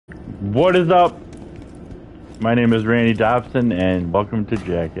What is up? My name is Randy Dobson, and welcome to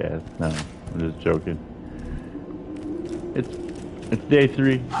Jackass. No, I'm just joking. It's day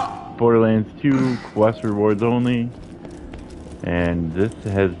 3, Borderlands 2, quest rewards only, and this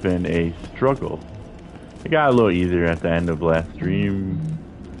has been a struggle. It got a little easier at the end of last stream.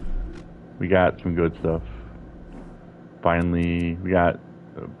 We got some good stuff. Finally, we got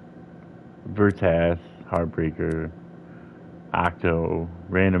Vertas, Heartbreaker, Octo,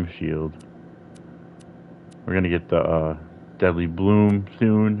 Random Shield. We're gonna get the Deadly Bloom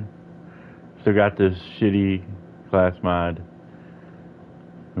soon. Still got this shitty class mod.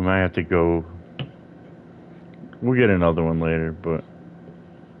 We might have to go. We'll get another one later, but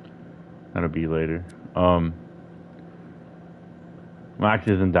that'll be later.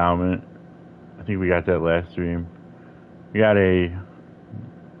 Mox's Endowment. I think we got that last stream. We got a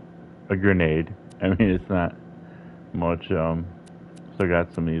grenade. I mean, it's not much. Still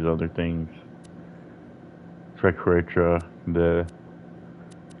got some of these other things. Trequartra, the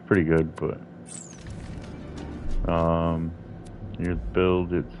pretty good, but your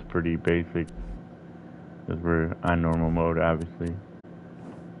build, it's pretty basic because we're on normal mode, obviously,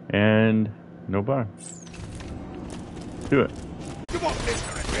 and no bar. Do it. You won't admit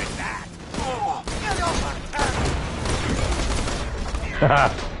that.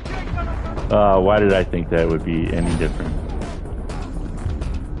 Why did I think that would be any different?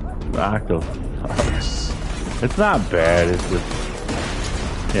 Octo. It's not bad, it's just,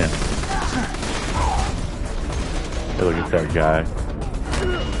 yeah. Hey, look at that guy.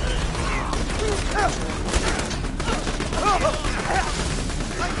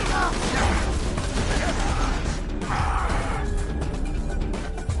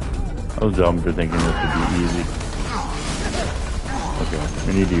 I was dumb for thinking this would be easy. Okay,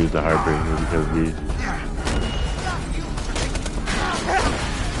 we need to use the Heartbreaker because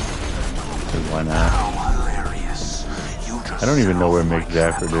why not? I don't even know where Mick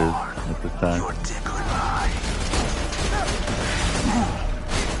Zafford is at this time.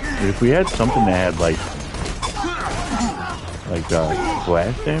 But if we had something that had like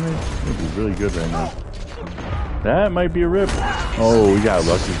splash damage, it'd be really good right now. That might be a rip. Oh, we got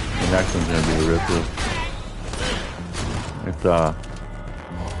lucky. The next one's gonna be a rip too. It's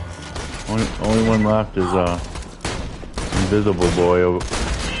only one left is Invisible Boy over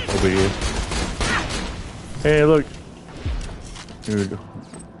here. Hey, look. Dude.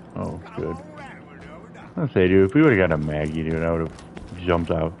 Oh, good. I was gonna say, dude, if we would've got a Maggie, dude, I would've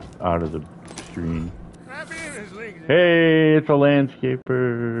jumped out of the screen. Hey, it's a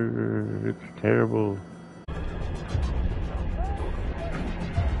landscaper. It's terrible.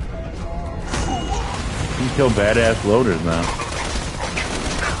 You can kill badass loaders now.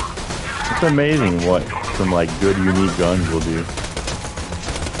 It's amazing what some like good unique guns will do.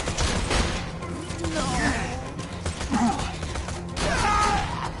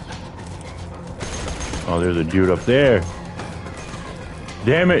 Oh, there's a dude up there.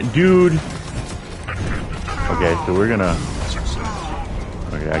 Damn it, dude. Okay, so we're gonna...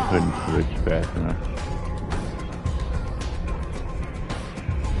 Okay, I couldn't switch fast enough.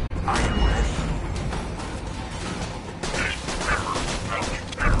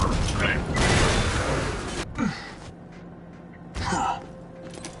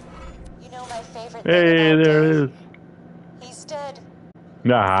 You know my favorite thing Hey, about there Dave? it is. He's dead.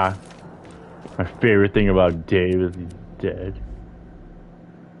 Nah. My favorite thing about Dave is he's dead.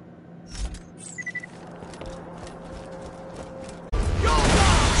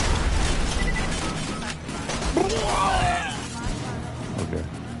 Okay.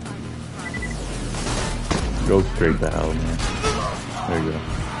 Go straight to hell, man. There you go.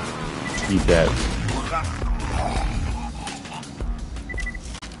 Eat that.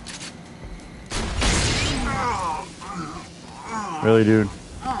 Really, dude?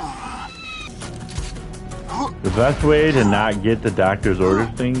 The best way to not get the doctor's orders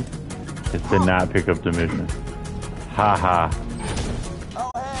thing is to not pick up the mission. Haha.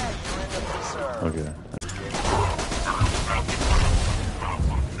 Oh, hey, you're in the preserve. Okay.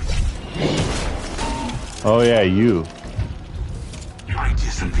 Oh yeah, you.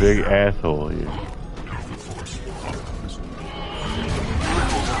 Big asshole here.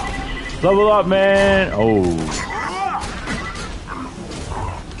 Level up, man! Oh.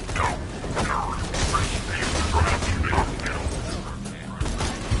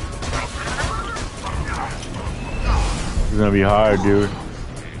 It's gonna be hard, dude.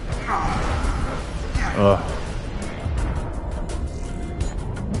 Ugh.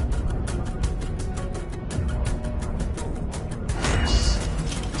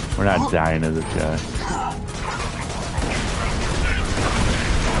 We're not dying to this guy.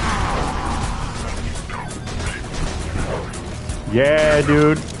 Yeah,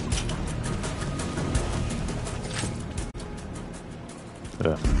 dude.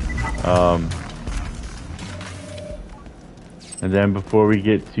 And then before we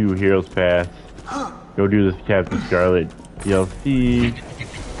get to Heroes Pass, go do this Captain Scarlet DLC.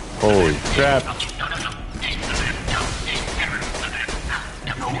 Holy crap.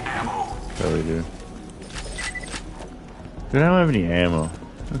 No ammo. Really, dude. Dude, I don't have any ammo.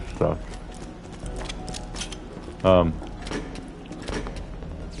 This sucks.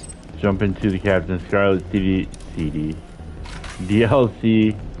 Jump into the Captain Scarlet DLC.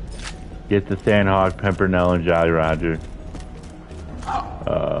 Get the Sandhawk, Pimpernel, and Jolly Roger.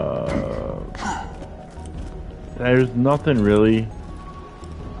 There's nothing really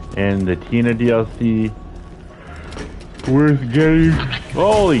in the Tina DLC worth getting.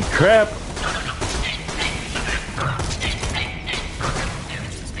 Holy crap!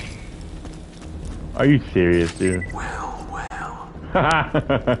 Are you serious, dude? Well.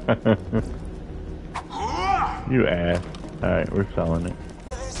 You ass. Alright, we're selling it.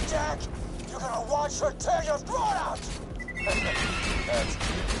 This Jack, you're gonna watch her tear your throat out. That's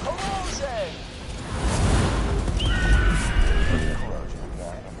corrosion. Corrosion,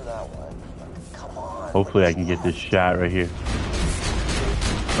 yeah, remember that one. Come on. Hopefully I can get this shot right here.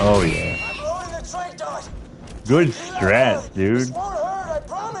 Oh yeah. I'm loading the trank dart. Good strats, dude. This won't hurt, I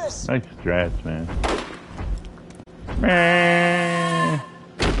promise. Nice strats, man. Man.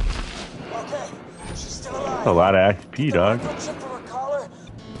 Okay, she's still alive. That's a lot of XP, dog. Microchip for her collar.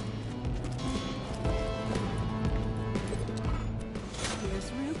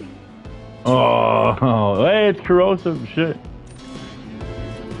 Here's Ruby. Oh, hey, it's corrosive. Shit.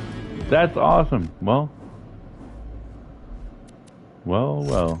 That's awesome. Well.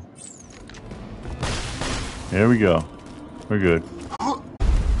 Here we go. We're good.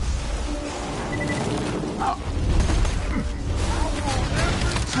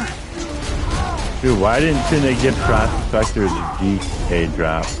 Dude, why didn't they get Prospector's DK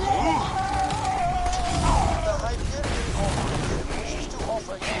drop?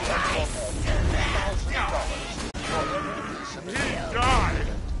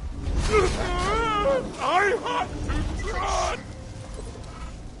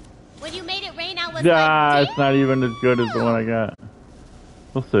 When you made it rain out with It's not even as good as the one I got.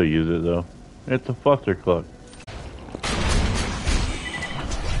 We'll still use it though. It's a fluster cluck.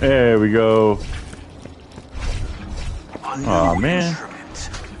 There we go. Oh man.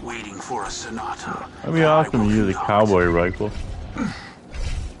 Waiting for a sonata. That'd be awesome to use a cowboy rifle.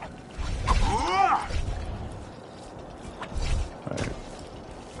 Alright.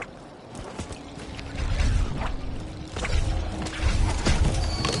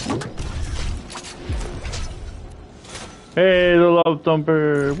 Hey, the love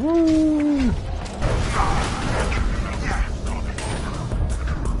thumper! Woo!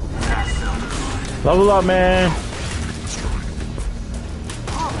 Level up, man!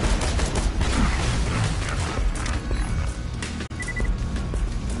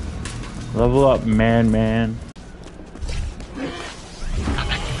 Level up, man.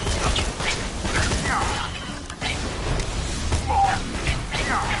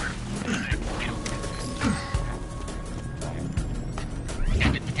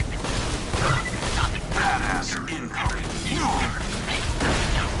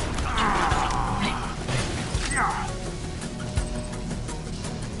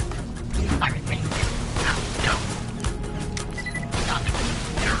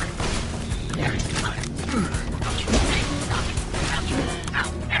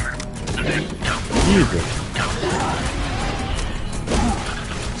 Jesus.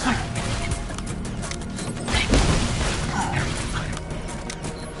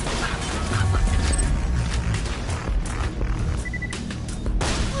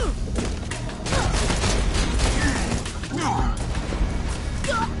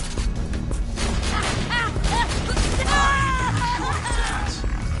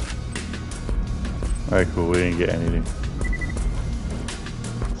 Alright, cool, we didn't get anything.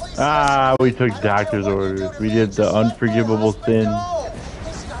 Ah, we took doctor's orders. We did the unforgivable sin.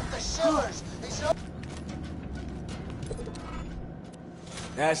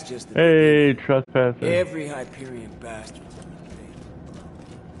 That's just the Hey, trespasser. every Hyperion bastard.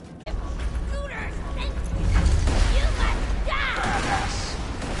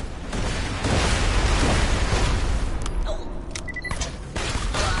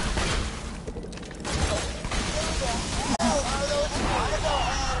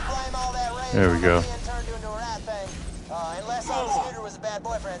 There we go. Unless our scooter was a bad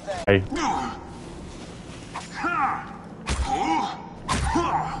boyfriend thing. Hey.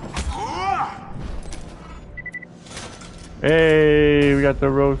 Hey, we got the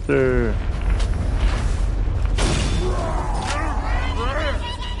roaster.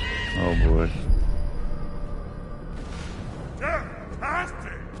 Oh boy.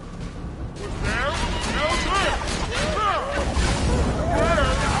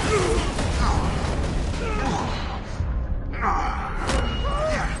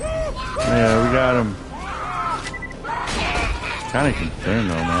 Yeah, we got him. Kind of concerned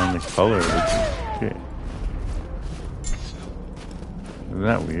though, man. The color of it. Shit. Isn't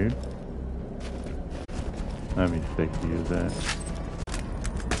that weird? That'd be sick to use that.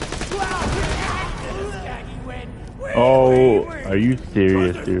 Oh, are you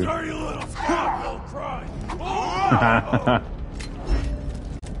serious, dude?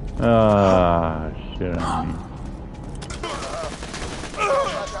 Ah, shit on me.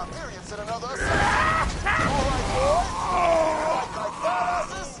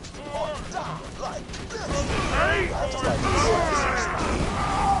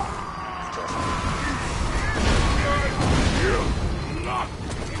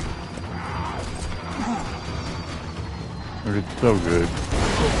 It's so good.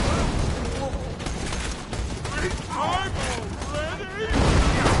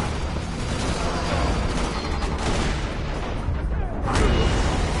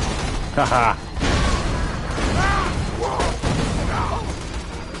 Haha.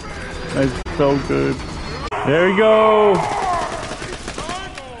 That's so good. There we go.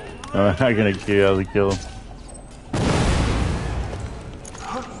 Oh, I'm not gonna kill him.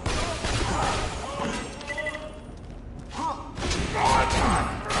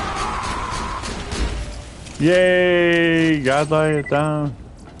 Yay! God lay it down.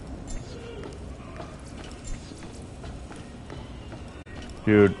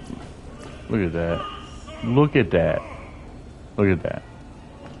 Dude, look at that. Look at that. Look at that.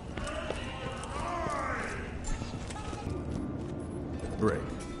 Great.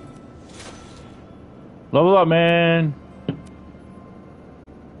 Level up, man.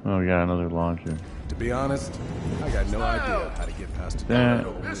 Oh, we got another launcher. To be honest, I got no idea how to get past That.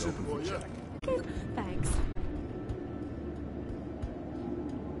 Thanks.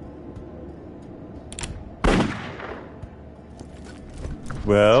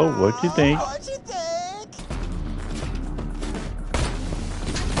 Well, what you think? What you think?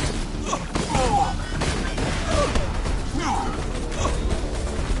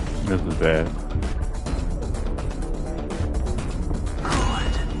 This is bad.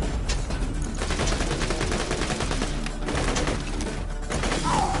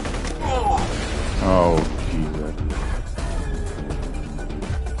 Oh, Jesus.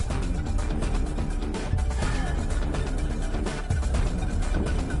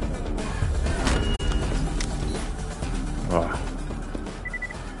 Oh.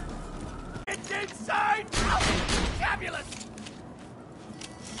 It's inside! Fabulous!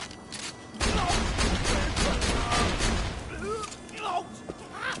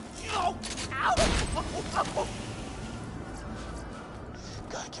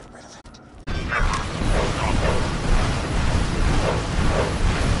 Gotta get rid of it.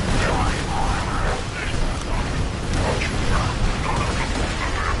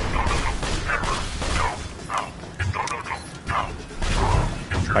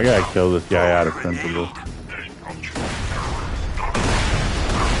 I gotta kill this guy out of principle.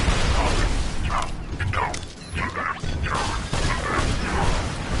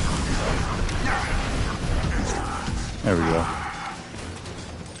 There we go.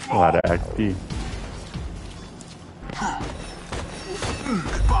 A lot of XP.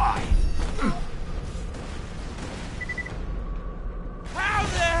 Goodbye. How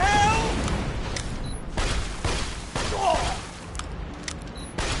the hell?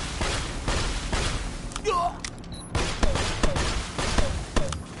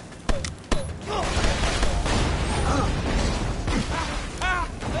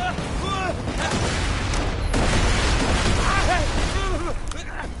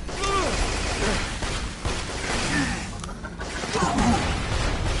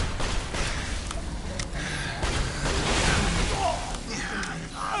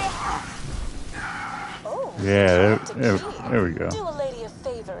 Yeah, there we go. Do a lady a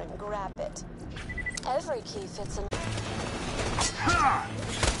favor and grab it. Every key fits in.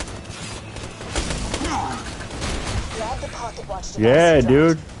 Grab the pocket watch device. Yeah,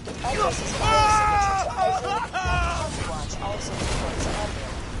 dude. It addresses fire signature to every pocket watch also reports audio.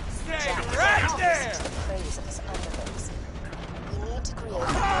 Stay Jack right listens there! to the praise of his underlings. We need to create a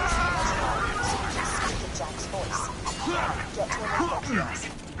voice imaginary so we can speak in Jack's voice. Get to an info kiosk.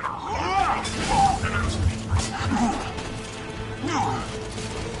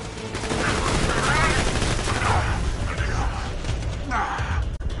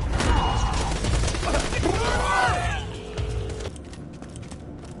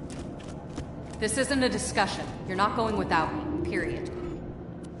 This isn't a discussion. You're not going without me, period.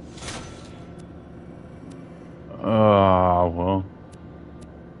 Well.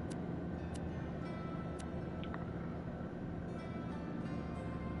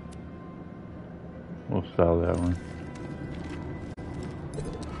 We'll sell that one.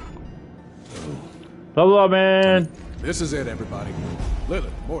 Level up, man! This is it, everybody.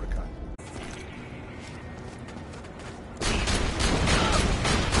 Lilith, Mordecai.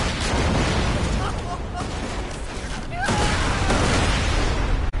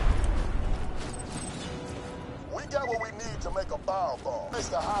 We got what we need to make a fireball. Place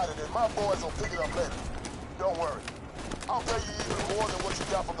to hide it, and my boys will pick it up later. Don't worry. I'll pay you even more than what you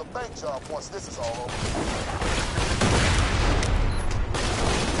got from the bank job once this is all over.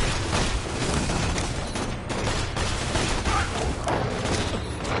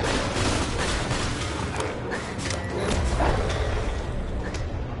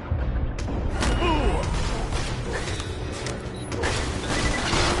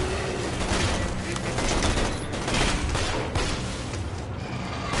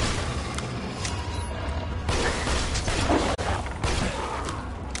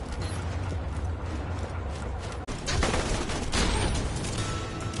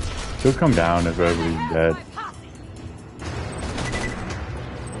 She'll come down if everybody's dead.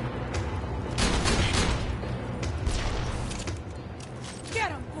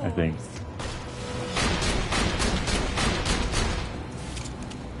 I think.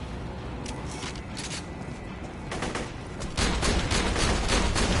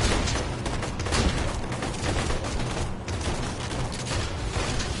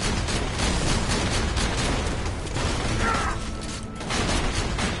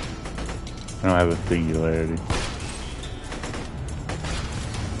 I don't have a singularity.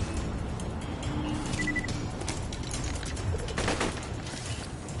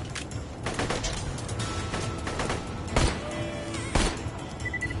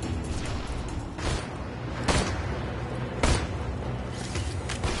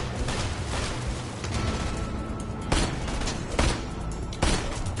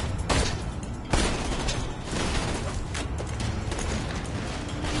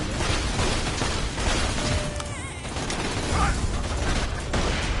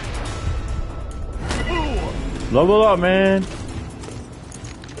 Level up, man.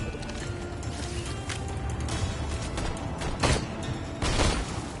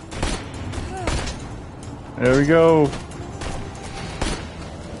 There we go.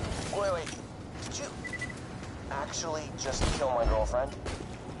 Wait. Did you actually just kill my girlfriend?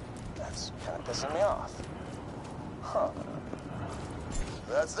 That's kind of pissing me off. Huh.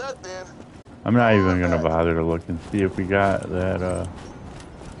 That's that then. I'm not even gonna bother to look and see if we got that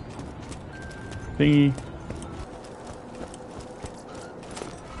thingy.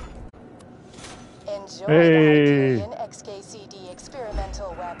 Enjoy Hey. the Hyperion XKCD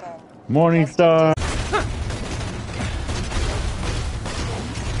experimental weapon. Morningstar.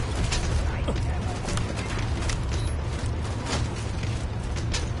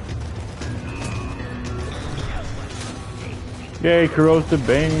 Yay, corrosive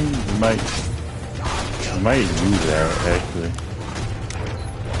bane. Might use that actually.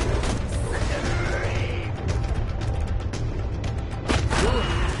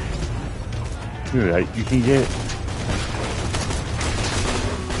 Dude, you can get.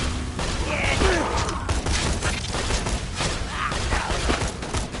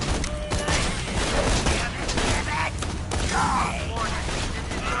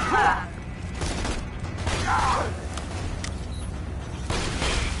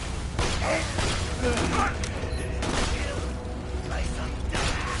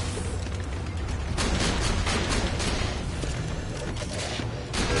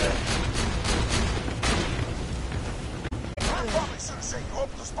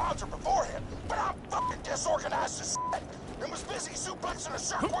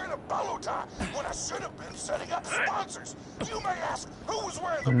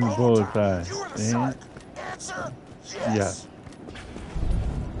 Answer yes.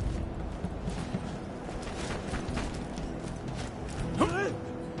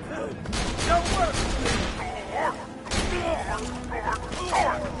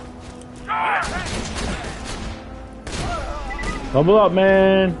 Level up,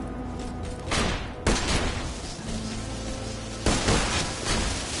 man.